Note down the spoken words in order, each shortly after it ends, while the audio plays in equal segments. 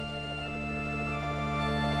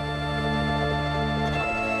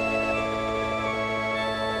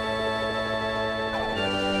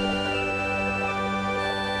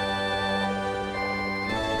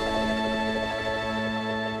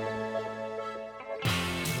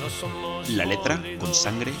La letra con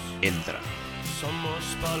sangre entra. Somos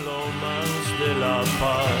palomas de la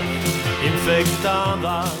paz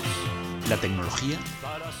infectadas. La tecnología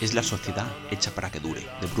es la sociedad hecha para que dure,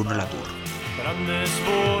 de Bruno Latour. Grandes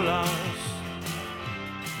bolas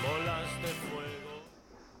de fuego.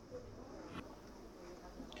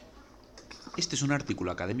 Este es un artículo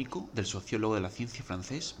académico del sociólogo de la ciencia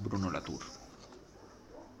francés Bruno Latour.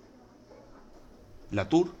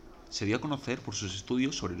 Latour se dio a conocer por sus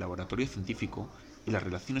estudios sobre el laboratorio científico y las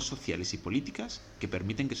relaciones sociales y políticas que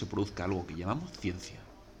permiten que se produzca algo que llamamos ciencia.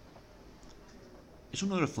 Es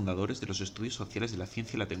uno de los fundadores de los estudios sociales de la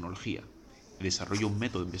ciencia y la tecnología y desarrolló un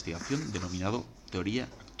método de investigación denominado teoría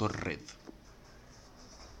actor-red.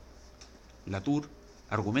 Latour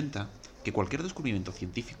argumenta que cualquier descubrimiento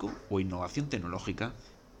científico o innovación tecnológica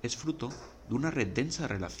es fruto de una red densa de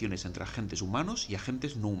relaciones entre agentes humanos y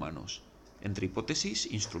agentes no humanos, entre hipótesis,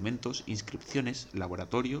 instrumentos, inscripciones,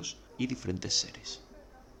 laboratorios y diferentes seres.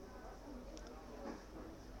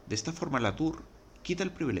 De esta forma, Latour quita el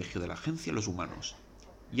privilegio de la agencia a los humanos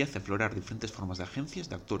y hace aflorar diferentes formas de agencias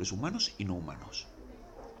de actores humanos y no humanos.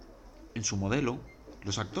 En su modelo,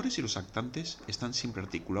 los actores y los actantes están siempre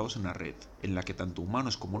articulados en una red, en la que tanto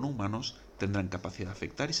humanos como no humanos tendrán capacidad de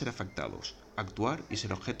afectar y ser afectados, actuar y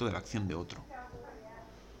ser objeto de la acción de otro.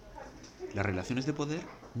 Las relaciones de poder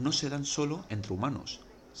no se dan solo entre humanos,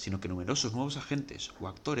 sino que numerosos nuevos agentes o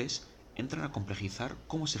actores entran a complejizar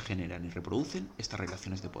cómo se generan y reproducen estas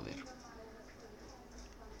relaciones de poder.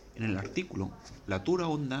 En el artículo, Latour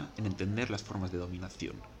ahonda en entender las formas de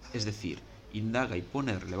dominación, es decir, indaga y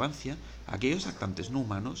pone de relevancia a aquellos actantes no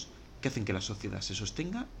humanos que hacen que la sociedad se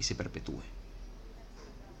sostenga y se perpetúe.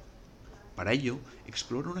 Para ello,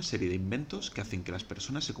 explora una serie de inventos que hacen que las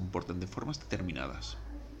personas se comporten de formas determinadas.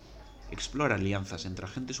 Explora alianzas entre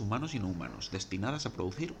agentes humanos y no humanos, destinadas a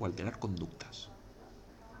producir o alterar conductas.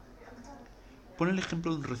 Pone el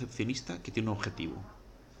ejemplo de un recepcionista que tiene un objetivo: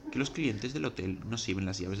 que los clientes del hotel no se lleven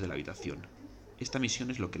las llaves de la habitación. Esta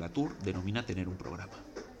misión es lo que Latour denomina tener un programa.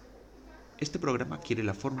 Este programa quiere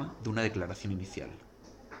la forma de una declaración inicial.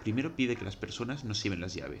 Primero pide que las personas no se lleven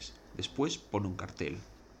las llaves, después pone un cartel.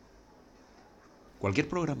 Cualquier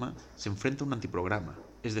programa se enfrenta a un antiprograma,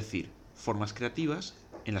 es decir, formas creativas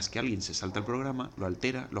en las que alguien se salta el programa, lo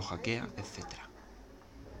altera, lo hackea, etc.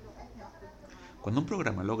 Cuando un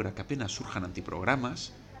programa logra que apenas surjan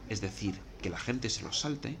antiprogramas, es decir, que la gente se los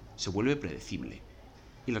salte, se vuelve predecible,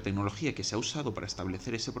 y la tecnología que se ha usado para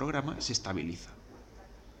establecer ese programa se estabiliza.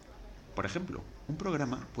 Por ejemplo, un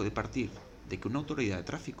programa puede partir de que una autoridad de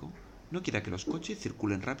tráfico no quiera que los coches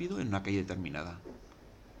circulen rápido en una calle determinada.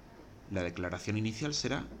 La declaración inicial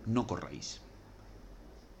será «no corráis».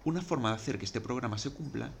 Una forma de hacer que este programa se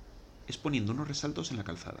cumpla es poniendo unos resaltos en la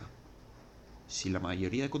calzada. Si la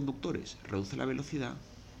mayoría de conductores reduce la velocidad,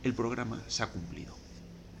 el programa se ha cumplido.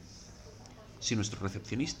 Si nuestro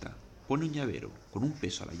recepcionista pone un llavero con un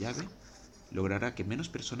peso a la llave, logrará que menos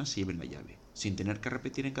personas se lleven la llave, sin tener que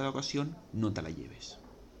repetir en cada ocasión «no te la lleves».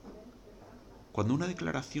 Cuando una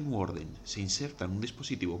declaración u orden se inserta en un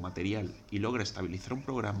dispositivo material y logra estabilizar un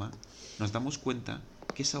programa, nos damos cuenta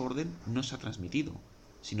que esa orden no se ha transmitido,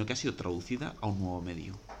 sino que ha sido traducida a un nuevo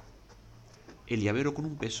medio. El llavero con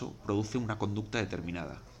un peso produce una conducta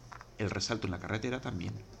determinada, el resalto en la carretera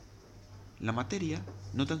también. La materia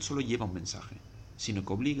no tan solo lleva un mensaje, sino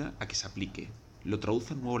que obliga a que se aplique, lo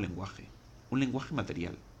traduce a un nuevo lenguaje, un lenguaje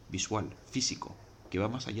material, visual, físico, que va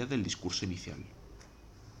más allá del discurso inicial.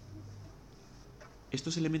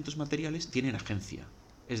 Estos elementos materiales tienen agencia,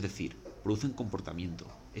 es decir, producen comportamiento,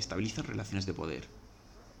 estabilizan relaciones de poder.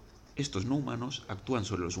 Estos no humanos actúan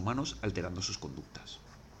sobre los humanos alterando sus conductas.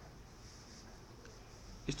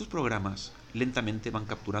 Estos programas lentamente van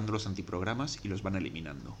capturando los antiprogramas y los van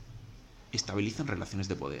eliminando. Estabilizan relaciones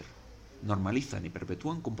de poder, normalizan y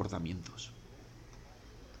perpetúan comportamientos.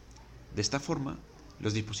 De esta forma,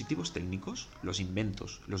 los dispositivos técnicos, los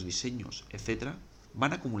inventos, los diseños, etc.,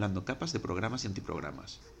 van acumulando capas de programas y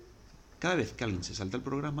antiprogramas. Cada vez que alguien se salta el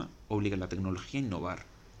programa, obliga a la tecnología a innovar,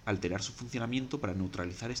 alterar su funcionamiento para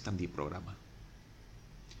neutralizar este antiprograma.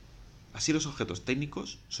 Así, los objetos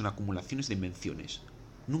técnicos son acumulaciones de invenciones.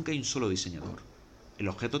 Nunca hay un solo diseñador. El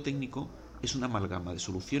objeto técnico es una amalgama de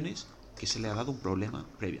soluciones que se le ha dado un problema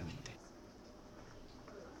previamente.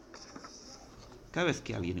 Cada vez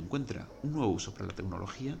que alguien encuentra un nuevo uso para la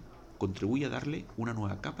tecnología, contribuye a darle una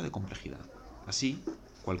nueva capa de complejidad. Así,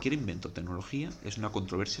 cualquier invento o tecnología es una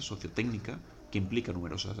controversia sociotécnica que implica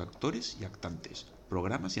numerosos actores y actantes,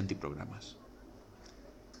 programas y antiprogramas.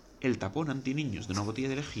 El tapón anti-niños de una botella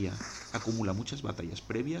de lejía acumula muchas batallas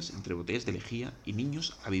previas entre botellas de lejía y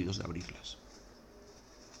niños ávidos de abrirlas.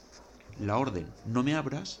 La orden "no me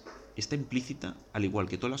abras" está implícita, al igual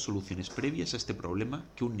que todas las soluciones previas a este problema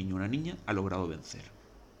que un niño o una niña ha logrado vencer.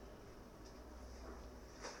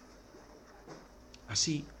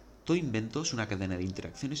 Así, todo invento es una cadena de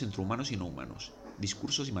interacciones entre humanos y no humanos,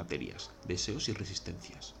 discursos y materias, deseos y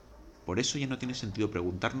resistencias. Por eso ya no tiene sentido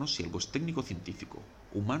preguntarnos si algo es técnico-científico,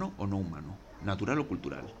 humano o no humano, natural o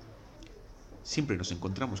cultural. Siempre nos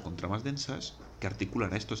encontramos con tramas densas que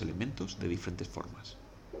articulan a estos elementos de diferentes formas.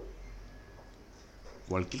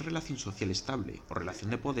 Cualquier relación social estable o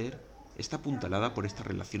relación de poder está apuntalada por estas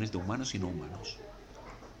relaciones de humanos y no humanos.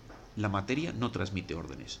 La materia no transmite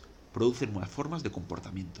órdenes, produce nuevas formas de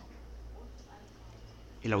comportamiento.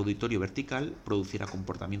 El auditorio vertical producirá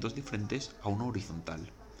comportamientos diferentes a uno horizontal.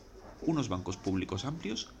 Unos bancos públicos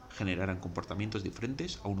amplios generarán comportamientos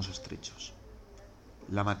diferentes a unos estrechos.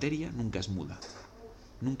 La materia nunca es muda,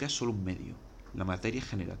 nunca es solo un medio, la materia es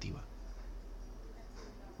generativa.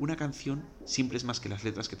 Una canción siempre es más que las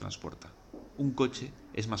letras que transporta. Un coche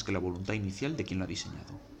es más que la voluntad inicial de quien lo ha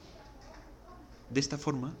diseñado. De esta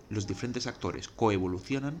forma, los diferentes actores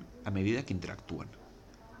coevolucionan a medida que interactúan.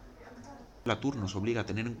 Latour nos obliga a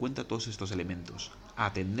tener en cuenta todos estos elementos, a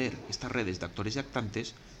atender estas redes de actores y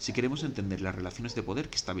actantes si queremos entender las relaciones de poder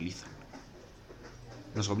que estabilizan.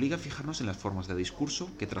 Nos obliga a fijarnos en las formas de discurso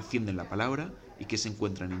que trascienden la palabra y que se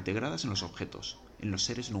encuentran integradas en los objetos, en los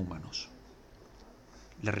seres no humanos.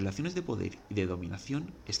 Las relaciones de poder y de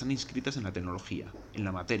dominación están inscritas en la tecnología, en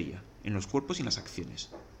la materia, en los cuerpos y en las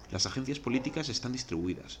acciones. Las agencias políticas están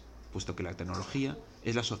distribuidas, puesto que la tecnología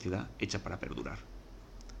es la sociedad hecha para perdurar.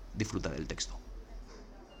 Disfruta del texto.